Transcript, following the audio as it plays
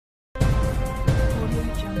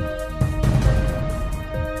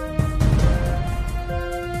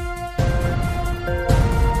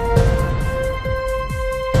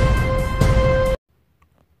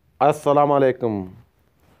السلام علیکم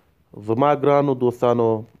زما ګرانو دوستانو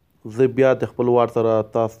زه بیا د خپل وار سره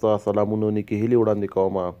تاسو ته سلامونه نیکې هیلې وړاندې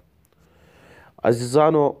کوم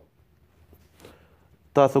عزیزانو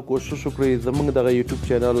تاسو کوشش وکړئ زموږ دغه یوټیوب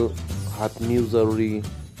چینل حتمي ضروري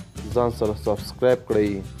ځان سره سبسکرایب کړئ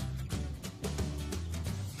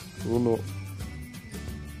ورونو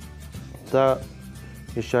دا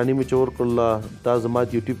نشانی مې چې ورکړله دا زما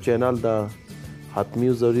د یوټیوب چینل ده حتمي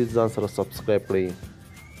ضروري ځان سره سبسکرایب کړئ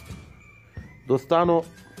دوستانو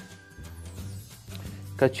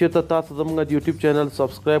که چېرته تاسو زموږ د یوټیوب چینل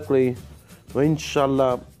سبسکرایب کړئ نو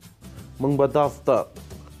انشاءالله موږ به تاسو ته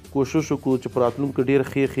کوشش وکړو چې په راتلونکي ډېر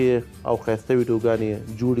ښې او ښایسته ویډیوګانې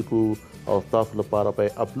جوړې کړو او ستاسو لپاره به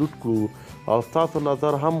یې اپلوډ کړو او ستاسو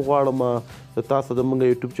نظر هم غواړم چې تاسو زموږ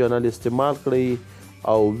یوټیوب چینل استعمال کړئ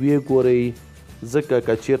او ویې ګورئ ځکه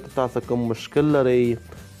که چېرته تاسو کوم مشکل لرئ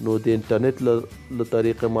نو د انټرنیټ له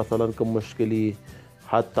طریقې مثلا کوم مشکلي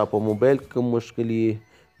حتی په موبایل کوم مشکلي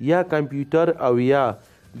یا کمپیوټر او یا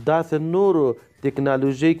داسې نورو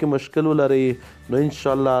ټکنالوژۍ کې مشکل ولرئ نو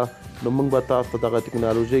انشاءالله نو موږ به تاسو ته دغه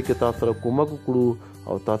ټکنالوژۍ کې تاسو سره کومک وکړو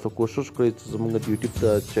او تاسو کوشش کړئ چې زموږ د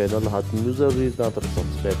یوټیوب چینل حتمي ضروري ځان سره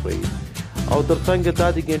سبسکرایب کړئ او ترڅنګ دا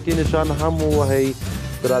د ګنټې نشان هم ووهئ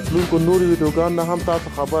د راتلونکو نورو ویډیوګانو نه هم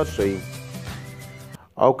تاسو خبر شئ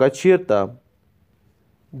او که چېرته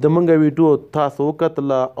د موږ ویډیو تاسو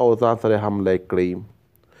وکتله او ځان سره هم لایک کړئ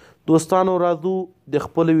دوستانو راځو د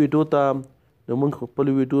خپل ویډیو ته د موږ خپل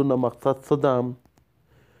ویډیو نه مقصد څه ده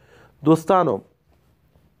دوستانو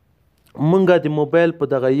موږ د موبایل په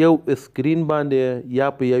دغه یو سکرین باندې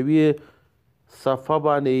یا په یوې صفحه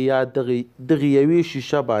باندې یا دغه یوې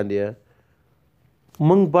شیشه باندې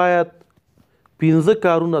موږ باید 15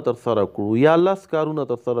 کارونه ترسره کړو یا 10 کارونه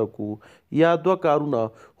ترسره کړو یا 2 کارونه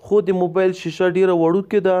خو د موبایل شیشه ډیره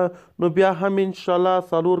وړوکې ده نو بیا هم انشاءالله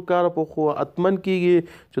 4 کاره په خو حتمن کیږي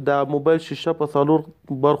چې دا موبایل شیشه په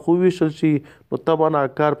 4 برخو ویشل شي نو طبعا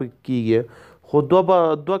کار پکې کیږي خو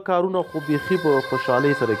 2 کارونه خو بیخي په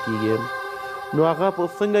خوشحالۍ سره کیږي نو هغه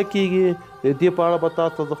په څنګه کیږي د دې په اړه به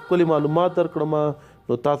تاسو ته ښکلي معلومات درکړم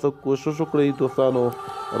نو تاسو کوشش وکړئ دوستانو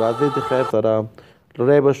راځئ د خیر سره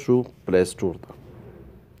لړی به شو پلی سټور ته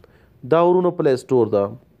دا ورونو پلی سټور ده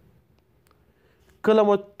کله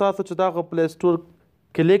مو تاسو چې دغه پلی سټور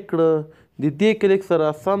کلیک کړه د دې کلیک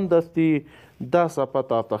سره سمدستي دا صفحه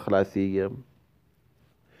تاسو ته خلاصیږي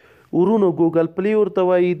ورونو ګوګل پلی ورته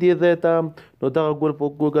وایي دې ځای ته نو دغه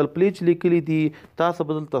ګوګل پلی چې لیکلي دي تاسو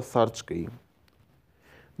به دلته سرچ کوئ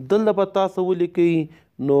دلته به تاسو ولیکئ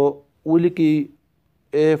نو ولیکئ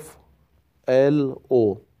FLO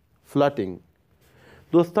فلټینګ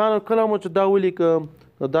دوستانو کله مو چې دا ولیکه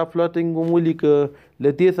نو دا فلټینګ مو ولیکه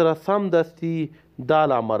له دې سره سمدستي دا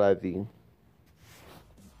علامه راځي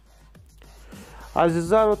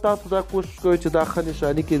عزیزانو تاسو دا کوشش کوئ چې دا ښه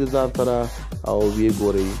نشاني کړئ د ځان سره او ویې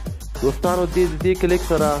ګورئ دوستانو دې کلیک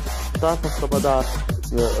سره تاسو سره به دا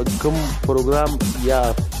کوم پروګرام یا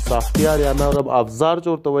سافټویر یا نرم افزار چې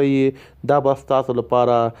ورته وایي دا به ستاسو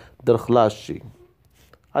لپاره درخلاص شي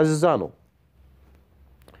عزیزانو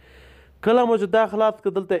کله مو چې دا خلاص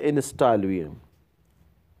کړه دلته انسټال وي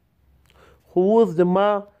خو اوس زما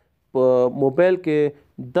په موبایل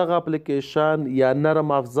کې دغه اپلیکیشن یا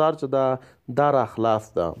نرم افزار چې دا را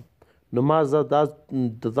خلاص ده نو ما زه دا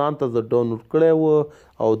د ځان ته زه ډاونلوډ کړی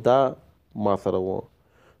و او دا ما سره و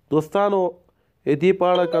دوستانو دې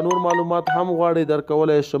په اړه که نور معلومات هم غواړئ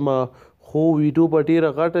درکولی شم خو ویډیو به ډېره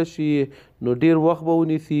غټه شي نو ډېر وخت به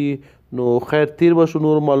ونیسي نو خیر تیر به شو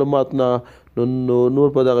نور معلومات نه نو نور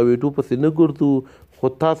په دغه ویډیو پسې نه ګرځو خو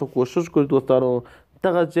تاسو کوشش کړئ دوستانو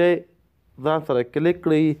دغه ځای ځان سره کلیک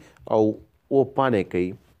کړئ او اوپن یې کوئ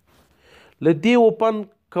له دې اوپن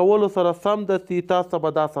کولو سره سمدستي تاسو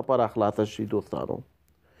به دا صفحه راخلاصه شي دوستانو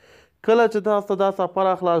کله چې تاسو دا صفحه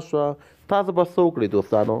راخلاص شوه تاسو به څه وکړئ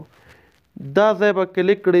دوستانو دا ځای به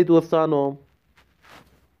کلیک کړئ دوستانو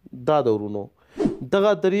دا د ورونو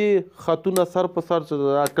دغه 3 خطونه سر په سر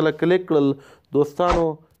چې کله کلیک کړل دوستانو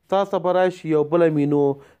تاسو به راشي یو بله مینو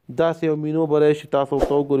داسې یو مینو به راشي تاسو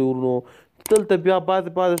ورته وګورئ ورونو دلته بیا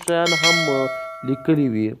بعضې شیان هم لیکلي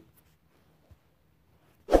وي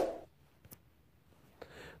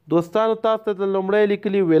دوستانو تاسو ته لومړی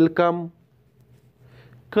لیکلي ویلکم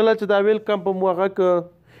کله چې دا ویلکم په مو هغه که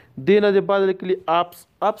دې نه د بعد لیکلي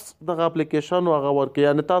اپس دغه اپلیکیشن هغه ورکوي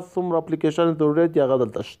یعنې تاسو څومره اپلیکیشن ضرورت دي هغه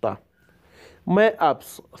دلته شته مې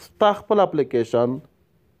اپس ستا خپل اپلیکیشن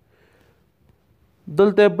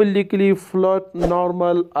دلته بل لیکلي فلټ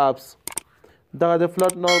نارمل اپس دغه د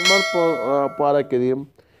فلټ نارمل په اړه کې دي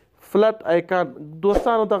فلټ آیکن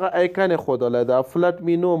دوستانو دغه آیکن یې ښودلی ده فلټ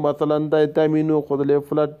مینو مثلا دا مینو ښودلی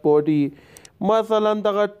فلټ باډي مثلا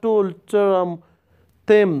دغه ټول ټرم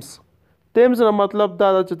تیمز نه مطلب دا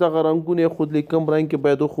ده چې دغه رنګونه ایښودلي کوم رنګ کې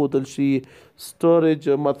باید وښودل شي سټوریج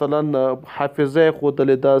مثلا حافظه یې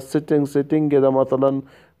ښودلې ده سیټینګ یې ده مثلا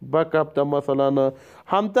بیک اپ ده مثلا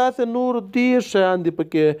همداسې نور ډېر شیان دي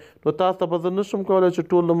پکې نو تاسو ته به زه نشم کولی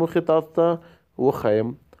چې ټول له مخې تاسو ته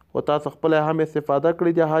وښیم خو تاسو خپله هم استفاده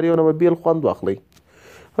کړې دي هر یو نه به بیل خوند واخلئ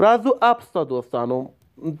راځو اپس ته دوستانو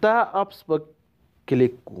دا اپس به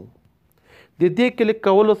کلیک کړو د دې کلیک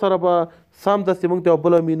کولو سره به سمدستې موږ ته یو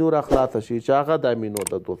بله مینو را خلاصه شي چې هغه دا مینو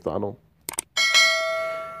ده دوستانو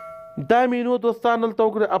دا مینو دوستان دلته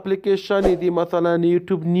وګورئ اپلیکیشن دي مثلا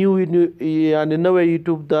یوټیوب نیو یعنی نوی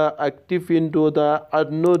یوټیوب ده اکټیو وینډو ده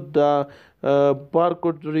اډنوټ ده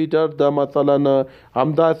بارکوډ ریډر ده مثلا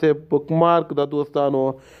همداسې بک مارک ده دوستانو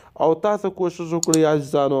او تاسو کوشش وکړئ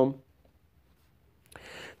عزیزانو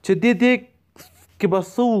چې دې کې به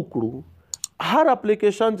څه وکړو هر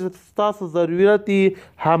اپلیکیشن چې ستاسو ضرورت وي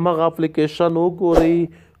همغه اپلیکیشن وګورئ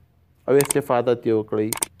او استفاده ترې وکړئ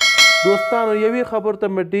دوستانو یوې خبر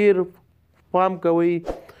ته مې ډېر پام کوئ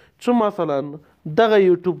چې مثلا دغه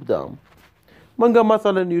یوټیوب ده موږ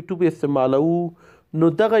مثلا یوټیوب استعمالوو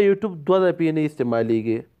نو دغه یوټیوب 2 دپې نه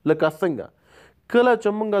استعمالیږي لکه څنګه کله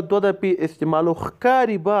چې موږ 2 دپې استعمالو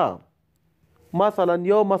ښکاري به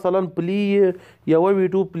مثلا پلی یوه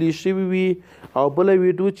ویډیو پلی شوي وي او بله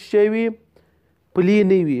ویډیو چې شی وي پلی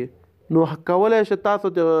نه وي نو کولی شئ تاسو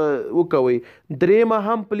وکوئ درېیمه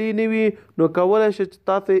هم پلی نه وي نو کولی شئ چې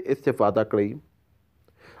تاسو استفاده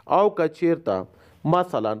کړئ او که چیرته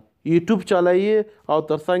مثلا یوټیوب چلایي او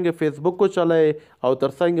ترڅنګ فیسبوک چلایي او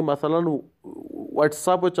ترڅنګ مثلا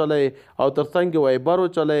واتساپ چلایي او ترڅنګ وایبر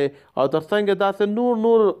چلایي او ترڅنګ داسې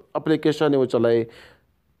نور اپلیکیشن چلایي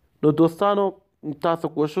نو دوستانو تاسو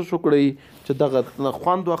کوشش وکړئ چې دغه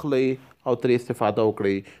خوند واخلئ او ترې استفاده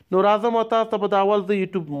وکړئ نو راځم او تاسو ته به د اول زه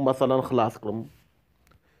یوټیوب مثلا خلاص کړم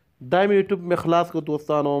دا مې یوټیوب مې خلاص کړ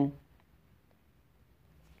دوستانو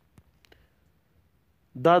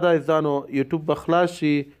دا د عزیزانو یوټیوب به خلاص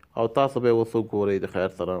شي او تاسو به یې اوس وګورئ د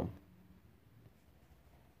خیر سره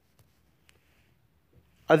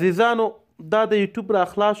عزیزانو دا د یوټیوب را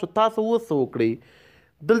خلاص شو تاسو اوس څه وکړئ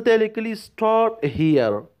دلته یې لیکلي سټارټ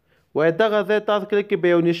هیر وای دغه ځای تاسو کلیک کې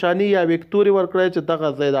به یو نشاني یا وکتوري ورکړئ چې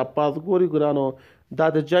دغه ځای دا پاس ګوري ګرانو دا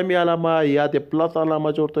د جمع علامه یا د پلس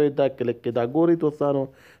علامه جوړته وي دا کلیک کې دا ګوري دوستانو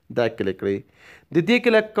دا کلیک کړئ د دې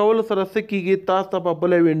کلیک کولو سره څه کېږي تاسو ته به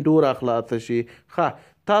بله وینډو را خلاصه شي ښه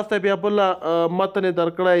تاسو ته بیا بله متن یې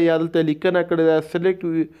درکړی یا دلته لیکنه کړې ده سلیکټ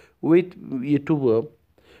ویت یوټیوب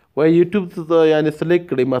وای یوټیوب یعنی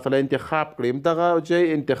سلیکټ کړئ مثلا انتخاب کړئ دغه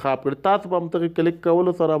ځای انتخاب کړئ تاسو به همدغه کلیک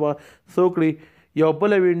کولو سره به څه وکړئ یو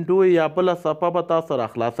بله وینډو یا بله صفحه به تاسو را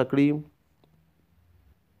خلاصه کړي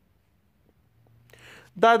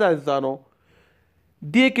دا د عزیزانو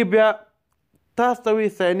دې کې بیا تاسو ته وایي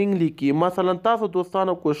ساینینګ لیکي مثلا تاسو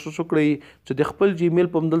دوستانو کوشش وکړئ چې د خپل جیمیل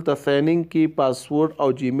په همدلته ساینینګ کې پاسورډ او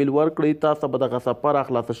جیمیل ورکړئ تاسو به دغه صفحه را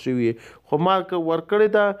خلاصه شوي خو ما که ورکړې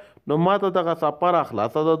ده نو ما ته دغه صفحه را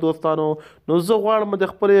خلاصه ده دوستانو نو زه غواړم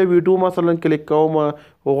د خپل یو ویډیو مثلا کلیک کوم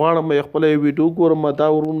غواړم یو خپله ویډیو ګورم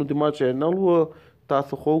دا ورونو د ما چینل و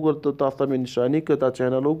تاسو خو وګورئ تاسو ته مې نشاني کړه دا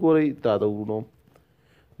چینل وګورئ دا د ورونو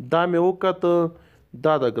دا مې وکته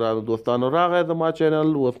دا د ګرانو دوستانو راغی زما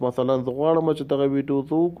چینل اوس مثلا زه غواړم چې دغه ویډیو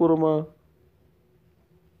زه وګورم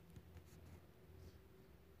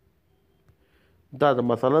دا د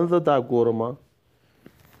مثلا زه دا ګورم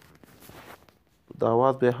د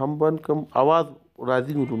اواز به هم بند کړم اواز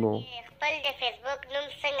راځي ورونو خپل د فیسبوک نوم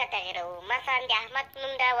څنګه تغیروو مثلا د احمد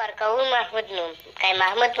نوم دا ورکوو محمود نوم که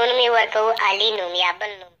محمود نوم یې ورکوو علي نوم یا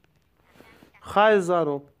بل نوم ښه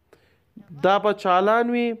زانو دا به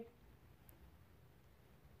چالان وي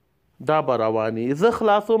دا به رواني زه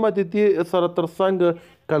خلاصوم د دې سره تر څنګ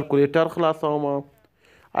کلکولیټر خلاصوم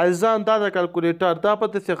عزیزان دا د کلکولیټر دا په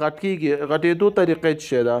داسې غټ کېږي غټېدو طریقه څه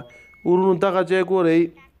شی ده ورونو دغه ځای ګورئ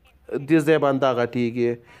دې ځای باندې دا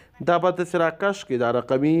غټېږي دا به داسې راکش کړي دا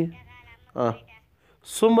رقمي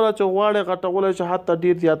څومره چې غواړئ غټولی شي حتی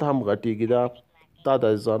ډېر زیات هم غټېږي دا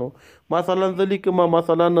د عزیزانو مثلا زه لیکم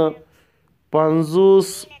مثلا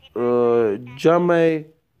 50 جمع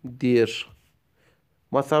 10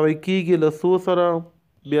 مساوي کېږي له څو سره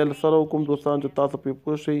بیا له سره وکړم دوستان چې تاسو پرې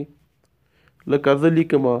پوه شئ لکه زه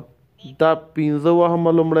لیکم دا 15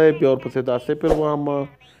 وهمه لومړی بیا ورپسې دا 0 وهمه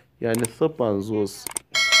یعنې 50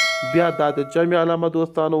 بیا دا د جمع علامه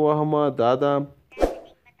دوستانو وهمه دا د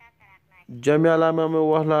جمع علامه مې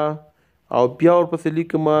وهله او بیا ورپسې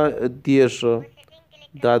لیکم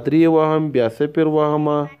 10 دا 3 وهم بیا 0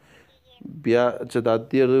 وهمه بیا چې دا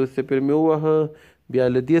 10 0 مې ووهه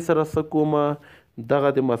بیا له دې سره څه کومه دغه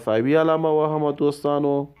د مساوي علامه وهمه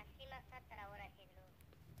دوستانو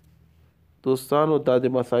دوستانو دا د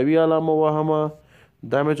مساوي علامه وهمه.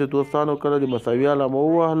 دا مې چې دوستانو کله د مساوي علامه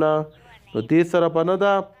ووهله نو دې سره به نه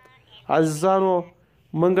ده عزیزانو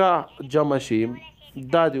منګه جمع شي.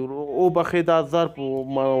 دا د وبخښئ دا ظرف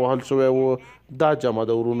ما وهل شوی و دا جمع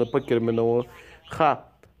ده ورونه فکر مې نه و. ښه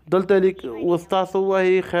دلته لیک اوس تاسو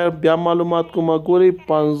ووهئ. خیر بیا معلومات کومه ګورئ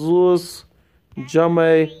 50 جمع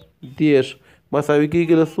 10 مساوي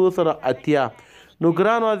کېږي له 100 سره 80. نو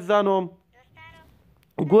ګرانو عزیزانو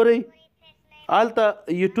ګورئ هلته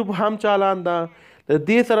یوټیوب هم چالان ده. د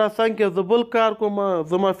دې سره څنګه زه بل کار کوم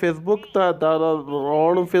زما فیسبوک ته دا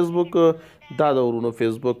راوړم فیسبوک دا د ورونو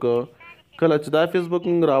فیسبوک. کله چې دا فیسبوک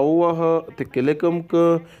موږ راووهه ته کلیک هم که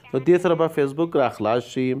نو دې سره به فیسبوک را خلاص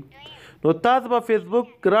شي. نو تاسو به فیسبوک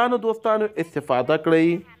ګرانو دوستانو استفاده کړئ.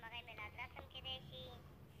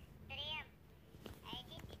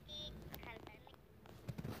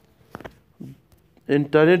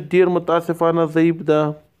 انټرنیټ ډیر متاسفانه ضعیف ده.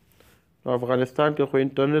 افغانستان کې خو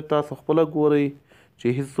انټرنیټ تاسو خپله ګورئ چې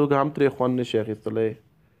هیڅوک هم ترې خوند نشي اخیستلی.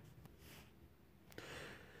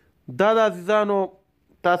 دا د عزیزانو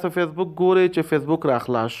تاسو فیسبوک ګورئ چې فیسبوک را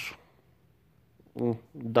خلاص شو.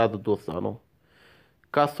 دا د دوستانو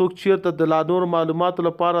که څوک چیرته د لا نور معلوماتو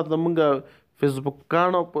لپاره زمونږ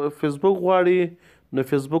فیسبوک غواړي نو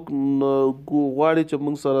فیسبوک غواړي چې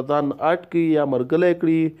موږ سره ځان اډ کړي یا ملګری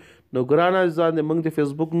کړي نو ګران عزیزان د موږ د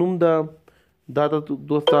فیسبوک نوم ده. دا د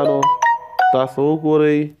دوستانو تاسو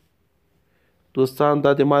وګورئ دوستان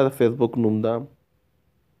دا د ما د فیسبوک نوم ده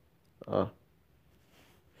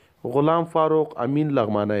غلام فاروق امین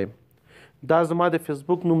لغمانی. دا زما د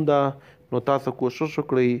فیسبوک نوم ده. نو تاسو کوشش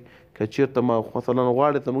وکړئ که چیرته ما مثلا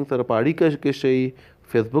غواړئ زموږ سره په اړیکه کې شئ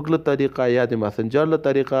فیسبوک له طریقه یا د مسنجر له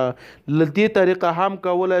طریقه له دې طریقه هم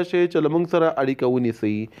کولی شئ چې له موږ سره اړیکه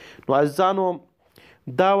ونیسئ. نو عزیزانو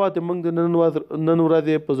دا وه د موږ د نن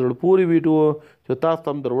ورځې په زړه پورې ویډیو چې تاسو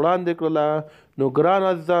ته هم در وړاندې کړله. نو ګران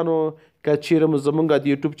عزیزانو که چیرې زمونږ د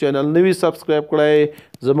یوټیوب چینل نه وي سبسکرایب کړی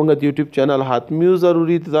زمونږ د یوټیوب چینل حتمي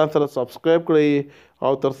ضروري د ځان سره سبسکرایب کړئ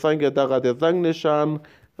او تر څنګ دغه د زنګ نشان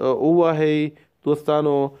ووهئ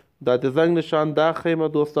دوستانو. دا د زنګ نشان دا ښیم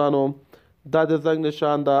دوستانو دا د زنګ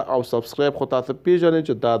نشان ده او سبسکرایب خو تاسو پیژنئ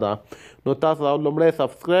چې دا ده. نو تاسو لومړی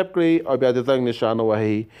سبسکرایب کړئ او بیا د زنګ نشان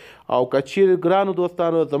ووهئ. او که چیرې ګرانو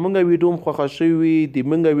دوستانو زمونږ ویډیو هم خوښه شوي وي د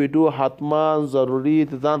موږ ویډیو حتما ضروري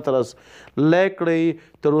د ځان سره لایک کړئ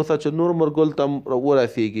تر اوسه چې نور ملګرو ته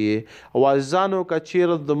ورسیږي. او عزیزانو که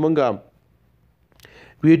چیرې زمونږ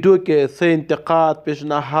ویډیو کې څه انتقاد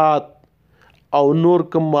پیشنهاد او نور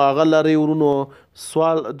کوم هغه لرئ ورونو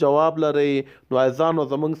سوال جواب لرئ نو عزیزانو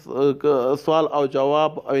زمونږ سوال او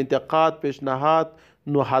جواب او انتقاد پیشنهاد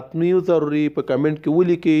نو حتمی ضروري په کمنټ کې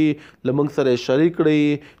ولیکئ له موږ سره شریک کړئ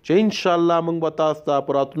چې انشاءالله موږ به تاسو ته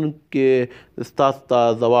په راتلونکي کې ستاسو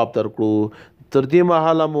ته ځواب درکړو. تر دې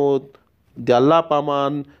مهاله مو د الله په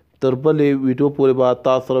امان تر بلې ویډیو پورې به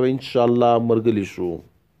تاسو سره انشاءالله ملګري شو.